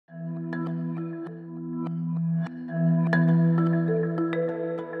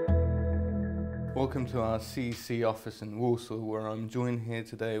Welcome to our CEC office in Warsaw, where I'm joined here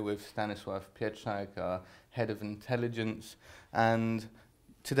today with Stanisław Pietrzak, our Head of Intelligence. And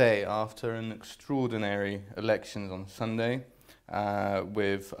today, after an extraordinary elections on Sunday,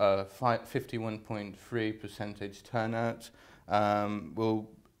 with a 51.3% turnout, we'll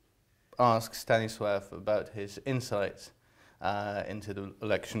ask Stanisław about his insights into the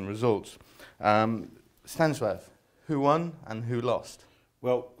election results. Stanisław, who won and who lost?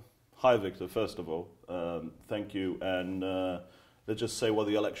 Well, hi Victor, first of all, thank you, and let's just say what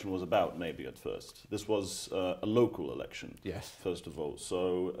the election was about maybe at first. This was a local election, yes. First of all,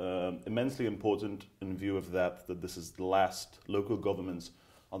 so immensely important in view of that this is the last local governments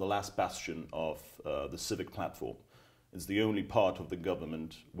are the last bastion of the civic platform. It's the only part of the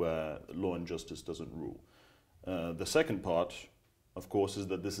government where law and justice doesn't rule. The second part, of course, is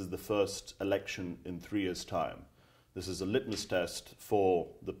that this is the first election in 3 years' time. This is a litmus test for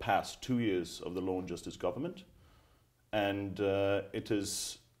the past 2 years of the law and justice government, and it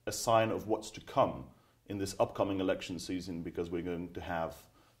is a sign of what's to come in this upcoming election season, because we're going to have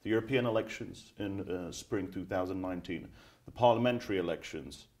the European elections in spring 2019, the parliamentary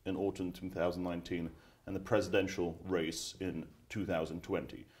elections in autumn 2019, and the presidential race in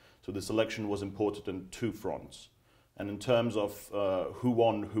 2020. So this election was important on two fronts. And in terms of who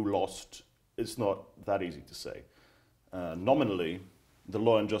won, who lost, it's not that easy to say. Nominally, the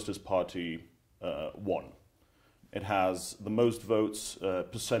Law and Justice Party won. It has the most votes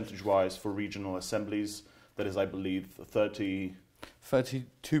percentage-wise for regional assemblies. That is, I believe,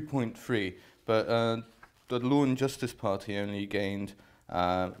 32.3, but the Law and Justice Party only gained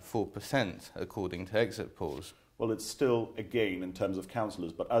 4% according to exit polls. Well, it's still a gain in terms of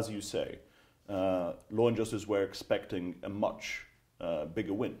councillors, but as you say, Law and Justice were expecting a much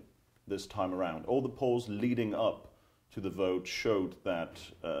bigger win this time around. All the polls leading up to the vote showed that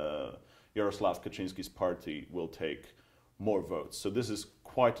Jarosław Kaczyński's party will take more votes. So this is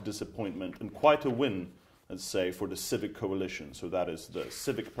quite a disappointment and quite a win, let's say, for the civic coalition. So that is the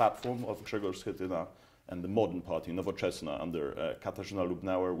civic platform of Grzegorz Schetyna and the modern party, Nowoczesna, under Katarzyna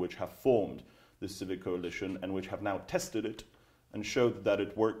Lubnauer, which have formed this civic coalition and which have now tested it and showed that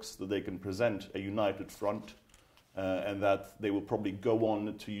it works, that they can present a united front, and that they will probably go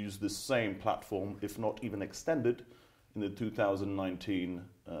on to use this same platform, if not even extended, in the 2019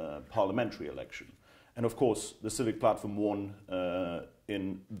 parliamentary election. And of course, the civic platform won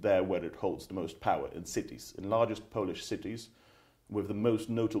in there where it holds the most power, in cities, in largest Polish cities, with the most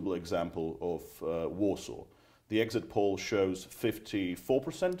notable example of Warsaw. The exit poll shows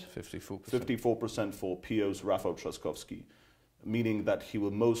 54% for PO's Rafał Trzaskowski, meaning that he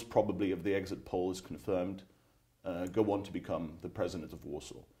will most probably, if the exit poll is confirmed, go on to become the president of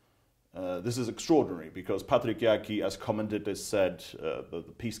Warsaw. This is extraordinary because Patryk Jaki, as commentators said, the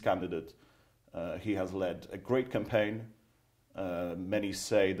PiS candidate, he has led a great campaign. Many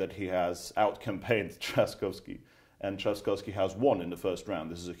say that he has out-campaigned Trzaskowski, and Trzaskowski has won in the first round.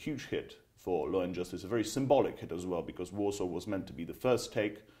 This is a huge hit for Law and Justice, a very symbolic hit as well, because Warsaw was meant to be the first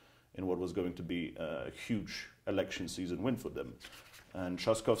take in what was going to be a huge election season win for them. And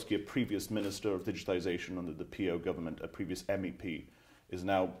Trzaskowski, a previous Minister of Digitization under the PO government, a previous MEP, is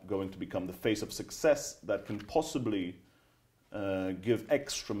now going to become the face of success that can possibly give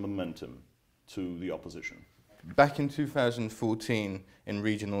extra momentum to the opposition. Back in 2014, in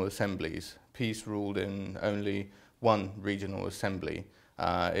regional assemblies, PiS ruled in only one regional assembly.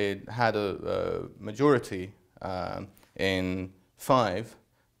 It had a majority in 5,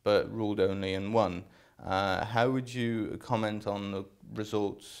 but ruled only in 1. How would you comment on the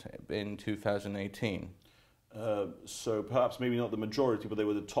results in 2018? So perhaps maybe not the majority, but they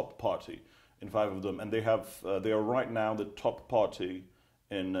were the top party in 5 of them, and they are right now the top party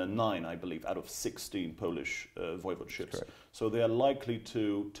in 9, I believe, out of 16 Polish voivodeships. Correct. So they are likely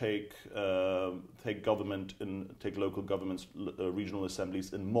to take government and take local governments, regional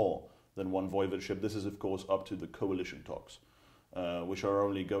assemblies in more than one voivodeship. This is, of course, up to the coalition talks, which are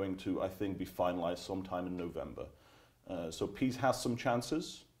only going to, I think, be finalized sometime in November. So PiS has some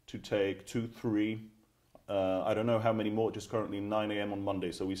chances to take 2, 3. I don't know how many more, just currently 9 a.m. on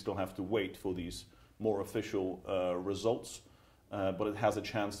Monday, so we still have to wait for these more official results. But it has a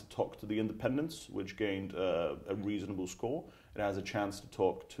chance to talk to the independents, which gained a reasonable score. It has a chance to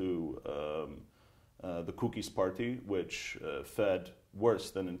talk to the Kukiz party, which fared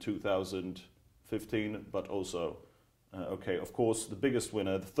worse than in 2015, but also, okay, of course, the biggest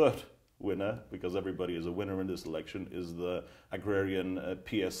winner, the third winner, because everybody is a winner in this election, is the agrarian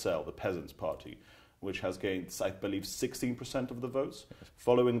PSL, the Peasants' Party, which has gained, I believe, 16% of the votes,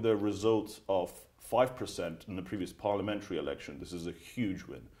 following the result of 5% in the previous parliamentary election. This is a huge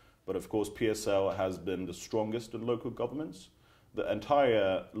win But of course, PSL has been the strongest in local governments. The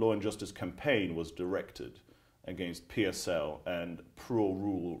entire Law and Justice campaign was directed against PSL and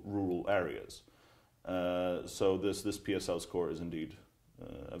rural areas. So this PSL score is indeed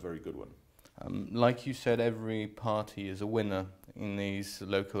a very good one. Like you said, every party is a winner in these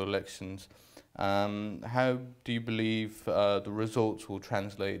local elections. How do you believe the results will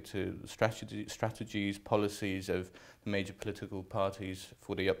translate to strategies, policies of the major political parties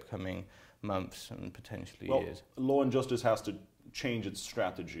for the upcoming months and potentially years? Law and Justice has to change its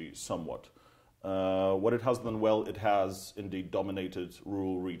strategy somewhat. What it has done well, it has indeed dominated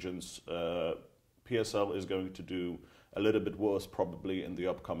rural regions. PSL is going to do a little bit worse probably in the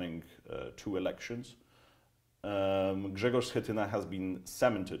upcoming 2 elections. Grzegorz Schetyna has been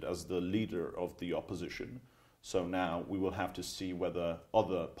cemented as the leader of the opposition. So now we will have to see whether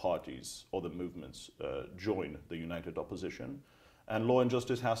other parties, other movements join the united opposition. And Law and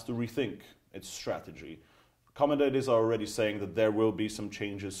Justice has to rethink its strategy. Commentators are already saying that there will be some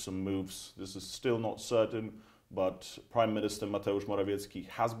changes, some moves. This is still not certain, but Prime Minister Mateusz Morawiecki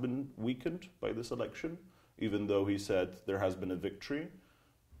has been weakened by this election, even though he said there has been a victory.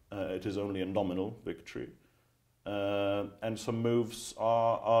 It is only a nominal victory. And some moves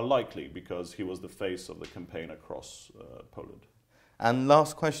are likely because he was the face of the campaign across Poland. And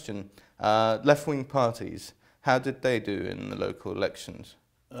last question, left-wing parties, how did they do in the local elections?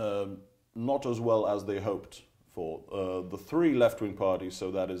 Not as well as they hoped for. The 3 left-wing parties,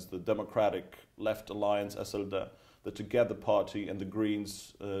 so that is the Democratic Left Alliance, SLD, the Together Party and the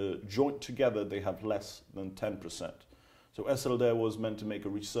Greens, joined together, they have less than 10%. So SLD was meant to make a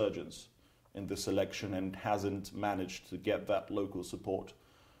resurgence in this election and hasn't managed to get that local support,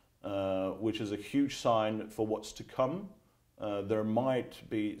 which is a huge sign for what's to come. There might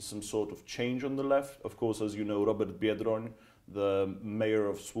be some sort of change on the left. Of course, as you know, Robert Biedroń, the mayor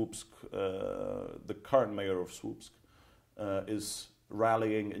of Słupsk, the current mayor of Słupsk, is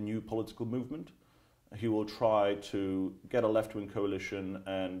rallying a new political movement. He will try to get a left-wing coalition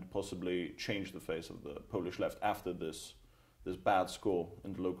and possibly change the face of the Polish left after this bad score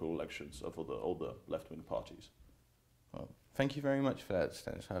in the local elections of all the left-wing parties. Well, thank you very much for that,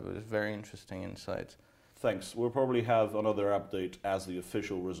 Stanisław. It was very interesting insight. Thanks. We'll probably have another update as the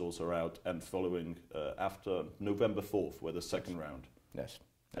official results are out and following after November 4th, where the second round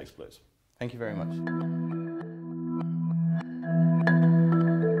takes place. Thank you very much.